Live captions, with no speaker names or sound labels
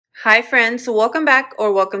Hi friends, welcome back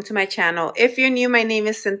or welcome to my channel. If you're new, my name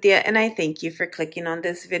is Cynthia and I thank you for clicking on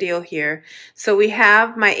this video here. So we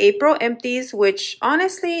have my April empties, which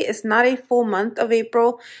honestly is not a full month of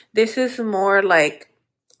April. This is more like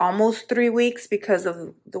almost 3 weeks because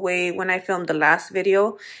of the way when I filmed the last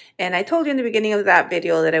video. And I told you in the beginning of that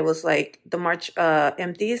video that it was like the March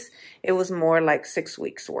empties. It was more like 6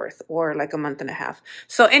 weeks worth or like a month and a half.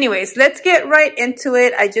 So anyways, let's get right into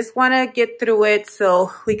it. I just want to get through it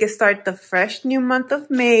so we can start the fresh new month of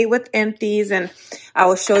May with empties. And I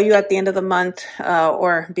will show you at the end of the month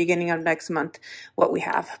or beginning of next month what we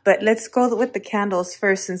have. But let's go with the candles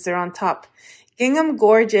first since they're on top. Gingham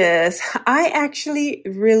Gorgeous. I actually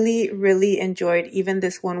really enjoyed even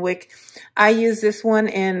this one wick. I use this one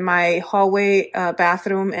in my hallway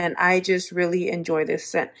bathroom and I just really enjoy this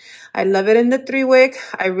scent. I love it in the 3-wick.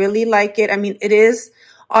 I really like it. I mean, it is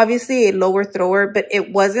obviously a lower thrower, but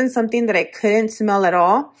it wasn't something that I couldn't smell at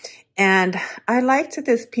all. And I liked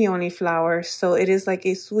this peony flower. So it is like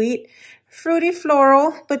a sweet, fruity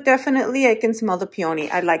floral, but definitely I can smell the peony.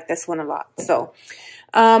 I like this one a lot. So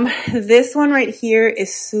this one right here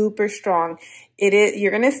is super strong.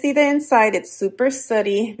 You're going to see the inside. It's super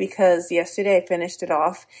sooty because yesterday I finished it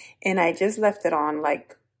off and I just left it on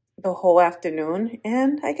like the whole afternoon.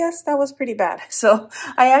 And I guess that was pretty bad. So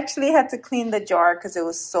I actually had to clean the jar because it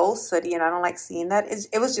was so sooty and I don't like seeing that.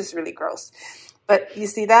 It was just really gross. But you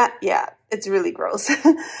see that? Yeah, it's really gross.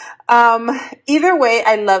 Either way,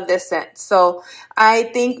 I love this scent. So I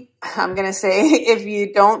think I'm going to say if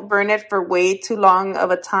you don't burn it for way too long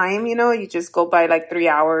of a time, you just go by like 3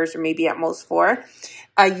 hours or maybe at most 4,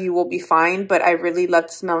 you will be fine. But I really loved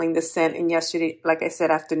smelling the scent. And yesterday, like I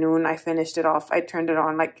said, afternoon, I finished it off. I turned it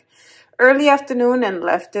on like early afternoon and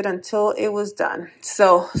left it until it was done.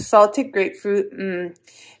 So salted grapefruit,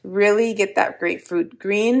 really get that grapefruit.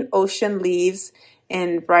 Green ocean leaves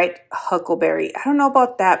and bright huckleberry. I don't know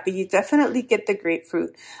about that, but you definitely get the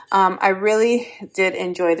grapefruit. I really did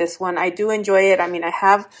enjoy this one. I do enjoy it. I mean, I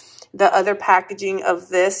have the other packaging of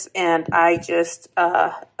this and I just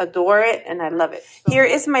adore it and I love it. Here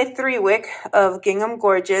is my 3-wick of Gingham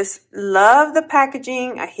Gorgeous. Love the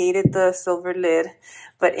packaging. I hated the silver lid.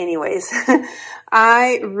 But anyways,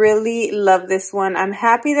 I really love this one. I'm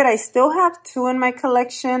happy that I still have 2 in my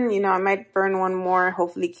collection. I might burn one more,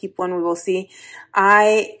 hopefully keep one. We will see.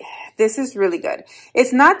 This is really good.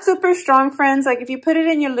 It's not super strong, friends. Like if you put it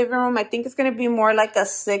in your living room, I think it's going to be more like a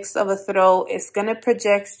 6 of a throw. It's going to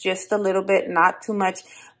project just a little bit, not too much.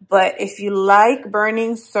 But if you like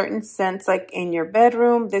burning certain scents like in your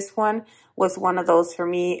bedroom, this one was one of those for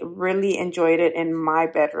me. Really enjoyed it in my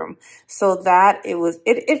bedroom. So that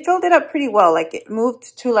it filled it up pretty well. Like it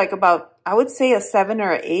moved to like about, I would say a 7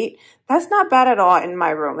 or an 8. That's not bad at all in my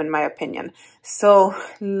room, in my opinion. So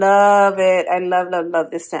love it. I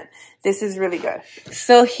love this scent. This is really good.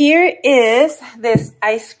 So here is this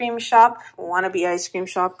ice cream shop, wannabe ice cream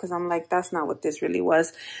shop, because I'm like, that's not what this really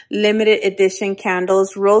was. Limited edition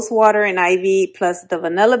candles, rose water and ivy plus the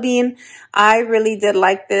vanilla bean. I really did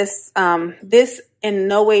like this. This in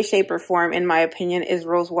no way, shape, or form, in my opinion, is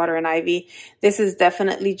rose water and ivy. This is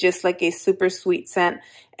definitely just like a super sweet scent.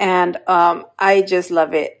 And I just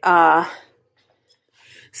love it.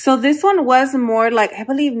 So this one was more like, I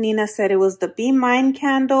believe Nina said it was the Be Mine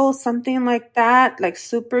candle, something like that, like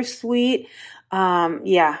super sweet.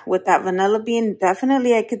 Yeah, with that vanilla bean,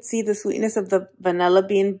 definitely I could see the sweetness of the vanilla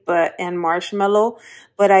bean and marshmallow,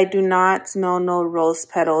 but I do not smell no rose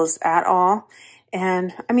petals at all.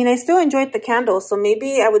 And I mean, I still enjoyed the candle. So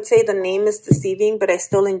maybe I would say the name is deceiving, but I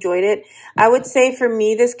still enjoyed it. I would say for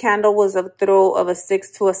me, this candle was a throw of a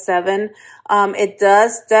 6 to a 7. It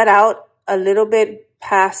does dead out a little bit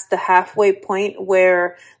past the halfway point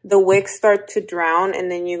where the wicks start to drown.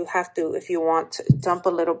 And then you have to, if you want to dump a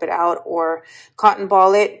little bit out or cotton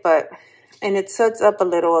ball it, and it suds up a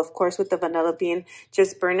little, of course, with the vanilla bean.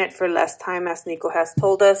 Just burn it for less time, as Nico has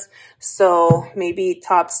told us. So maybe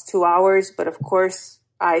tops 2 hours. But of course,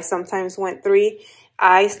 I sometimes went 3.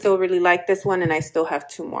 I still really like this one, and I still have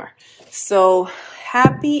 2 more. So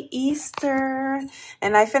happy Easter.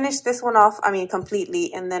 And I finished this one off,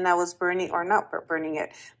 completely. And then I was burning, or not burning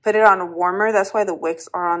it, put it on a warmer. That's why the wicks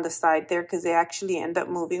are on the side there, because they actually end up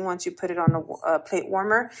moving once you put it on a plate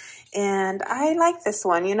warmer. And I like this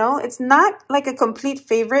one, It's not like a complete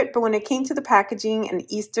favorite, but when it came to the packaging and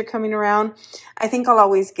Easter coming around, I think I'll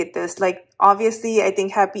always get this. Like, obviously, I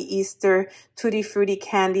think Happy Easter, Tutti Frutti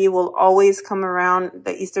candy will always come around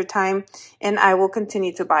the Easter time, and I will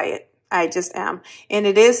continue to buy it. I just am. And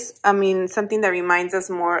it is, something that reminds us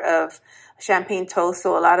more of champagne toast.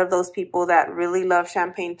 So a lot of those people that really love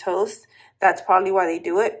champagne toast, That's probably why they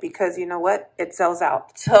do it, because you know what? It sells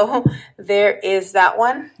out. So there is that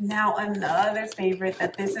one. Now another favorite,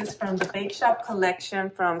 that this is from the Bake Shop collection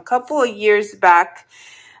from a couple of years back.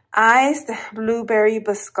 Iced blueberry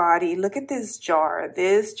biscotti. Look at this jar.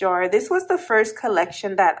 This was the first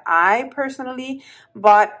collection that I personally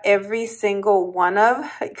bought every single one of,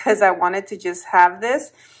 because I wanted to just have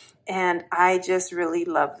this. And I just really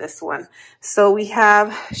love this one. So we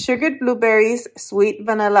have sugared blueberries, sweet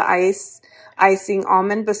vanilla icing,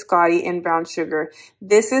 almond biscotti, and brown sugar.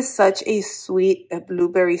 This is such a sweet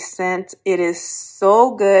blueberry scent. It is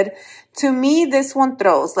so good. To me, this one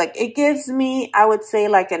throws. Like, it gives me, I would say,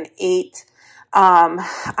 like an 8.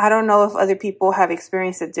 I don't know if other people have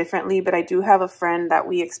experienced it differently, but I do have a friend that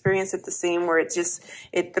we experience it the same, where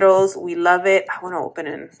it throws. We love it. I want to open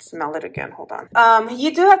it and smell it again. Hold on.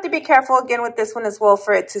 You do have to be careful again with this one as well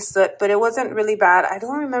for it to soot, but it wasn't really bad. I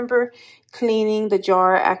don't remember cleaning the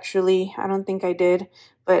jar, actually. I don't think I did,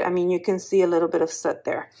 but I mean, you can see a little bit of soot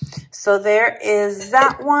there. So there is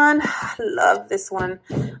that one. I love this one.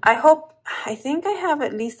 I think I have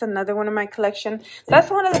at least another one in my collection. That's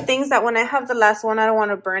one of the things that when I have the last one, I don't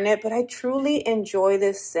want to burn it, but I truly enjoy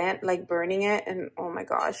this scent, like burning it. And oh my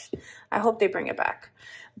gosh, I hope they bring it back.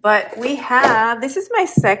 But we have, this is my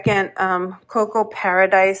second Cocoa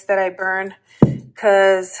Paradise that I burn,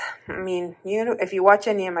 because I mean, you know, if you watch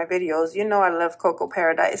any of my videos, you know I love Cocoa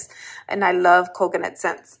Paradise and I love coconut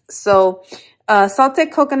scents. So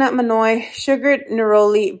salted coconut manoi, sugared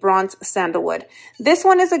neroli, bronze sandalwood. This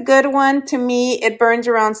one is a good one. To me, it burns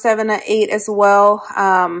around 7 to 8 as well.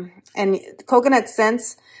 And coconut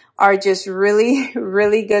scents are just really,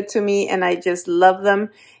 really good to me, and I just love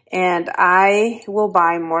them. And I will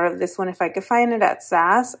buy more of this one. If I could find it at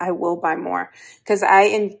SAS, I will buy more, because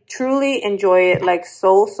I truly enjoy it like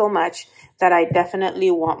so much that I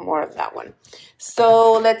definitely want more of that one.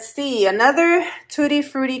 So let's see, another Tutti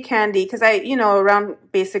Frutti candy, because you know, around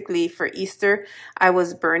basically for Easter, I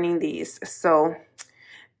was burning these. So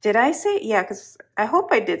did I say, yeah, because I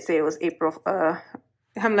hope I did say it was April.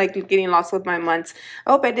 I'm like getting lost with my months.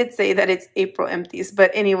 I hope I did say that it's April empties.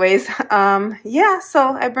 But anyways, yeah,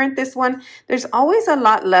 so I burnt this one. There's always a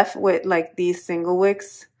lot left with like these single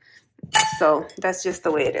wicks. So that's just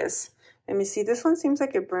the way it is. Let me see. This one seems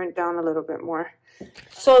like it burnt down a little bit more.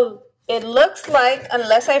 So it looks like,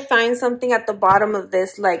 unless I find something at the bottom of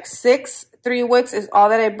this, like 3 wicks is all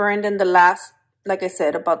that I burned in the last, like I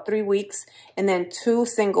said, about 3 weeks. And then 2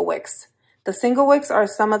 single wicks. The single wicks are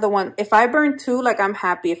some of the ones, if I burn 2, like, I'm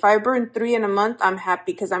happy. If I burn 3 in a month, I'm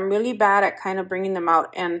happy, because I'm really bad at kind of bringing them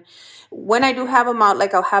out. And when I do have them out,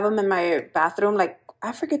 like, I'll have them in my bathroom, like,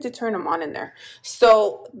 I forget to turn them on in there.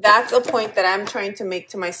 So that's a point that I'm trying to make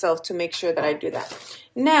to myself to make sure that I do that.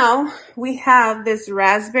 Now, we have this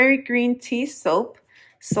raspberry green tea soap.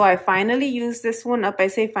 So I finally used this one up. I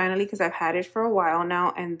say finally because I've had it for a while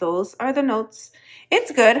now, and those are the notes.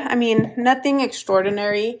 It's good. I mean, nothing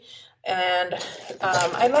extraordinary. And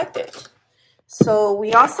I liked it. So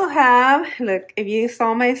we also have, look, if you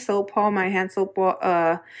saw my soap haul, my hand soap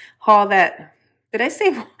haul that, did I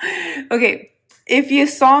say? Okay, if you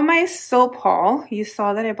saw my soap haul, you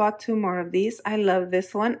saw that I bought 2 more of these. I love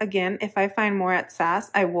this one. Again, if I find more at SAS,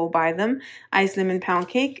 I will buy them. Ice Lemon Pound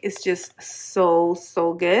Cake is just so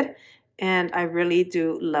good. And I really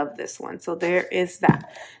do love this one. So there is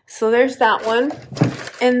that. So there's that one.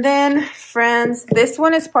 And then, friends, this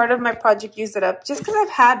one is part of my project Use It Up. Just because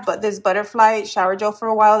I've had this butterfly shower gel for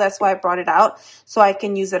a while, that's why I brought it out. So I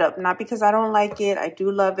can use it up. Not because I don't like it. I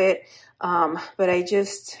do love it. But I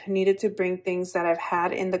just needed to bring things that I've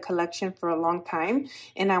had in the collection for a long time.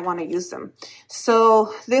 And I want to use them.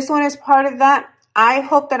 So this one is part of that. I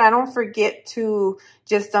hope that I don't forget to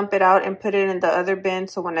just dump it out and put it in the other bin.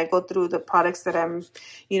 So when I go through the products that I'm,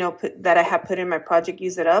 you know, that I have put in my project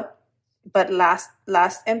Use It Up. But last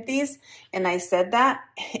empties, and I said that,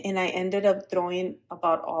 and I ended up throwing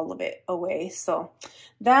about all of it away. So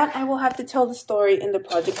that I will have to tell the story in the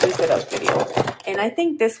project Use It Up video. And I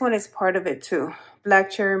think this one is part of it too.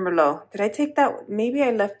 Black Cherry Merlot. Did I take that? Maybe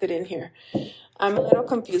I left it in here. I'm a little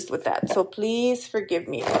confused with that. So please forgive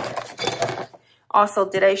me. Also,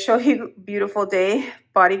 did I show you Beautiful Day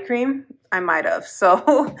body cream? I might have.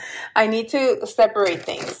 So I need to separate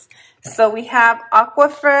things. So we have Aqua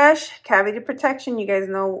Fresh Cavity Protection. You guys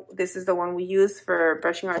know this is the one we use for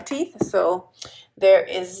brushing our teeth. So there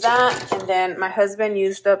is that. And then my husband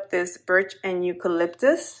used up this Birch and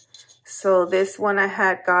Eucalyptus. So this one I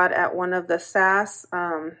had got at one of the SAS,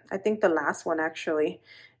 I think the last one actually.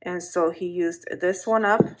 And so he used this one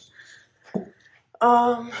up.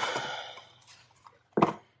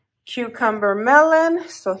 cucumber melon.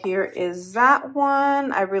 So here is that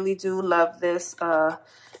one. I really do love this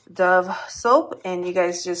Dove soap, and you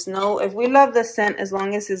guys just know if we love the scent, as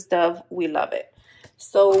long as it's Dove, we love it.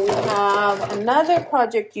 So we have another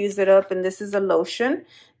Project Use It Up, and this is a lotion.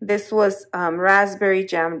 This was raspberry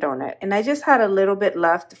jam donut, and I just had a little bit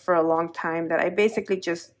left for a long time that I basically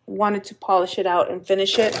just wanted to polish it out and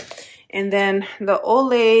finish it. And then the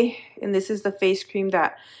Olay, and this is the face cream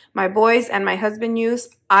that my boys and my husband use.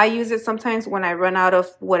 I use it sometimes when I run out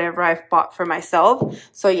of whatever I've bought for myself.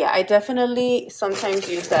 So yeah, I definitely sometimes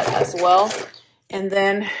use that as well. And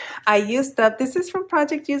then I used up, this is from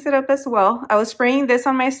Project Use It Up as well. I was spraying this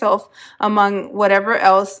on myself among whatever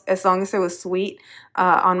else, as long as it was sweet,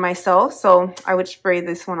 on myself. So I would spray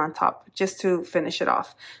this one on top just to finish it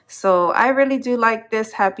off. So I really do like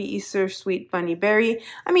this Happy Easter Sweet Bunny Berry.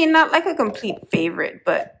 I mean, not like a complete favorite,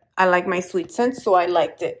 but I like my sweet scent, so I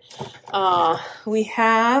liked it. We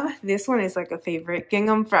have, this one is like a favorite,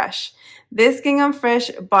 Gingham Fresh. This Gingham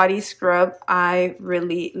Fresh body scrub I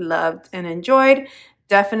really loved and enjoyed.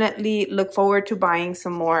 Definitely look forward to buying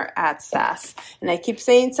some more at SAS. And I keep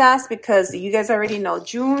saying SAS because you guys already know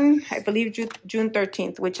June, I believe June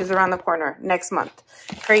 13th, which is around the corner next month.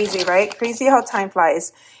 Crazy, right? Crazy how time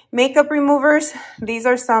flies. Makeup removers, these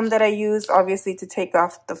are some that I use obviously to take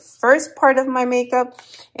off the first part of my makeup,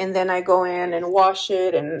 and then I go in and wash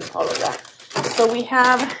it and all of that. So we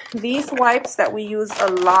have these wipes that we use a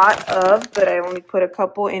lot of, but I only put a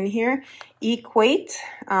couple in here. Equate.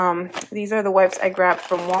 These are the wipes I grabbed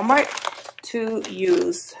from Walmart to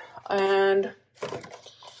use. And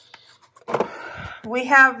we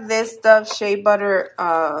have this Dove Shea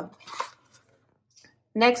Butter.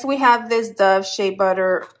 Next we have this Dove Shea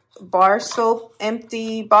Butter bar soap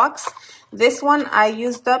empty box. This one I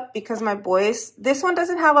used up because my boys, this one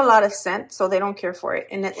doesn't have a lot of scent, so they don't care for it.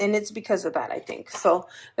 And it's because of that, I think. So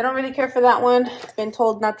they don't really care for that one. Been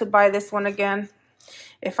told not to buy this one again.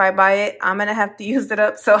 If I buy it, I'm going to have to use it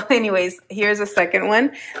up. So anyways, here's a second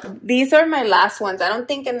one. These are my last ones. I don't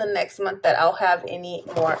think in the next month that I'll have any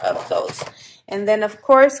more of those. And then, of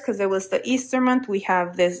course, because it was the Easter month, we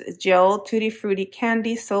have this gel Tutti Frutti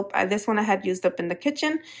candy soap. This one I had used up in the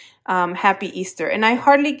kitchen. Happy Easter. And I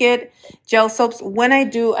hardly get gel soaps. When I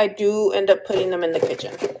do end up putting them in the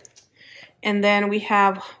kitchen. And then we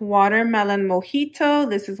have Watermelon Mojito.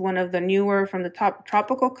 This is one of the newer from the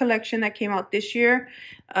tropical collection that came out this year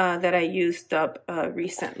that I used up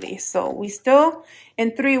recently. So we still,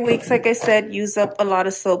 in 3 weeks, like I said, use up a lot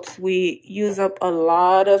of soaps. We use up a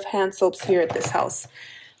lot of hand soaps here at this house.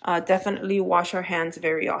 Definitely wash our hands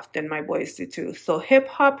very often. My boys do too. So Hip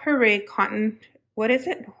Hop Hooray Cotton, what is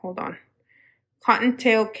it? Hold on.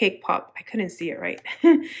 Cottontail Cake Pop. I couldn't see it right.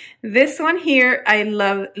 This one here, I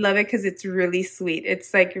love it because it's really sweet.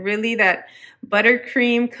 It's like really that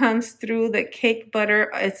buttercream comes through the cake butter.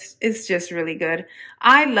 It's just really good.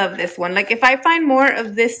 I love this one. Like if I find more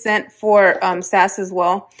of this scent for SAS as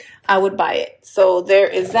well, I would buy it. So there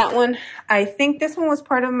is that one. I think this one was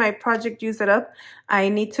part of my Project Use It Up. I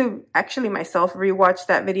need to actually myself rewatch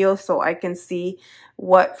that video so I can see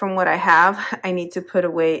what I have, I need to put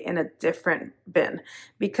away in a different bin.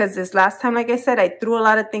 Because this last time, like I said, I threw a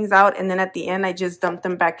lot of things out, and then at the end, I just dumped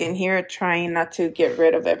them back in here, trying not to get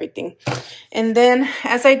rid of everything. And then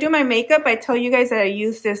as I do my makeup, I tell you guys that I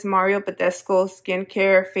use this Mario Badescu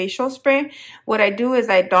Skincare Facial Spray. What I do is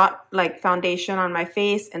I dot like foundation on my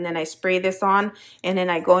face, and then I spray this on, and then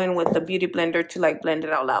I go in with the Beauty Blender to like blend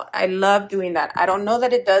it all out. I love doing that. I don't know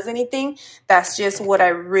that it does anything. That's just what I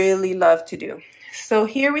really love to do. So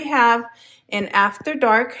here we have an After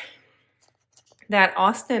Dark that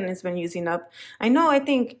Austin has been using up. I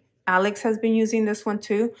think Alex has been using this one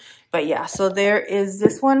too. But yeah, so there is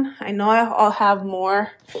this one. I know I'll have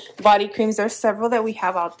more body creams. There's several that we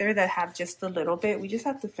have out there that have just a little bit. We just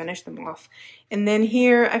have to finish them off. And then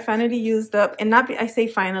here I finally used up, and I say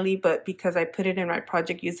finally, but because I put it in my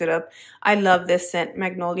Project Use It Up. I love this scent,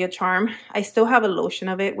 Magnolia Charm. I still have a lotion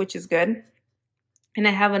of it, which is good. And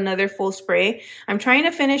I have another full spray. I'm trying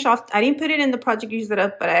to finish off. I didn't put it in the Project Use It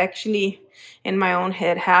Up, but I actually, in my own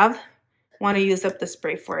head, want to use up the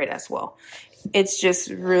spray for it as well. It's just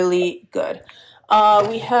really good.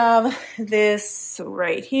 We have this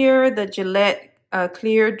right here, the Gillette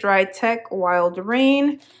Clear Dry Tech Wild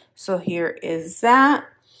Rain. So here is that.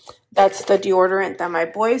 That's the deodorant that my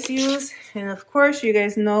boys use. And of course, you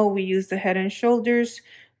guys know we use the Head and Shoulders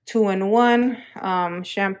 2-in-1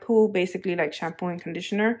 shampoo, basically like shampoo and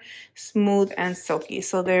conditioner, smooth and silky.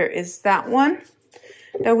 So there is that one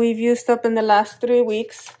that we've used up in the last 3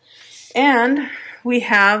 weeks. And we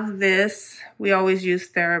have this, we always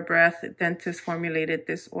use TheraBreath. Dentist formulated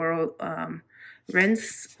this oral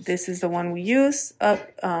rinse. This is the one we use up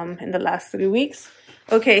in the last 3 weeks.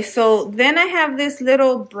 Okay, so then I have this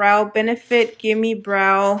little Brow Benefit Gimme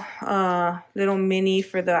Brow little mini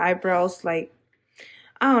for the eyebrows, like,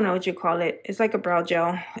 I don't know what you call it. It's like a brow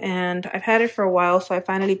gel, and I've had it for a while, so I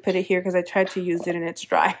finally put it here because I tried to use it and it's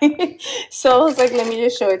dry. So I was like, let me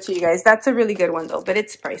just show it to you guys. That's a really good one though, but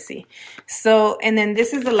it's pricey. So, and then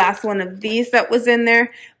this is the last one of these that was in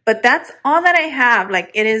there, but that's all that I have.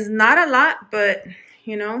 Like, it is not a lot, but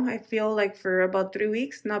you know, I feel like for about 3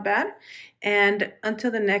 weeks, not bad. And until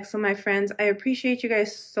the next one, my friends, I appreciate you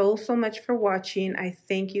guys so much for watching. I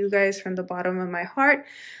thank you guys from the bottom of my heart.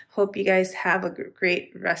 Hope you guys have a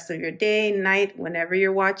great rest of your day, night, whenever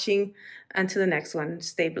you're watching. Until the next one,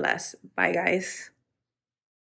 stay blessed. Bye, guys.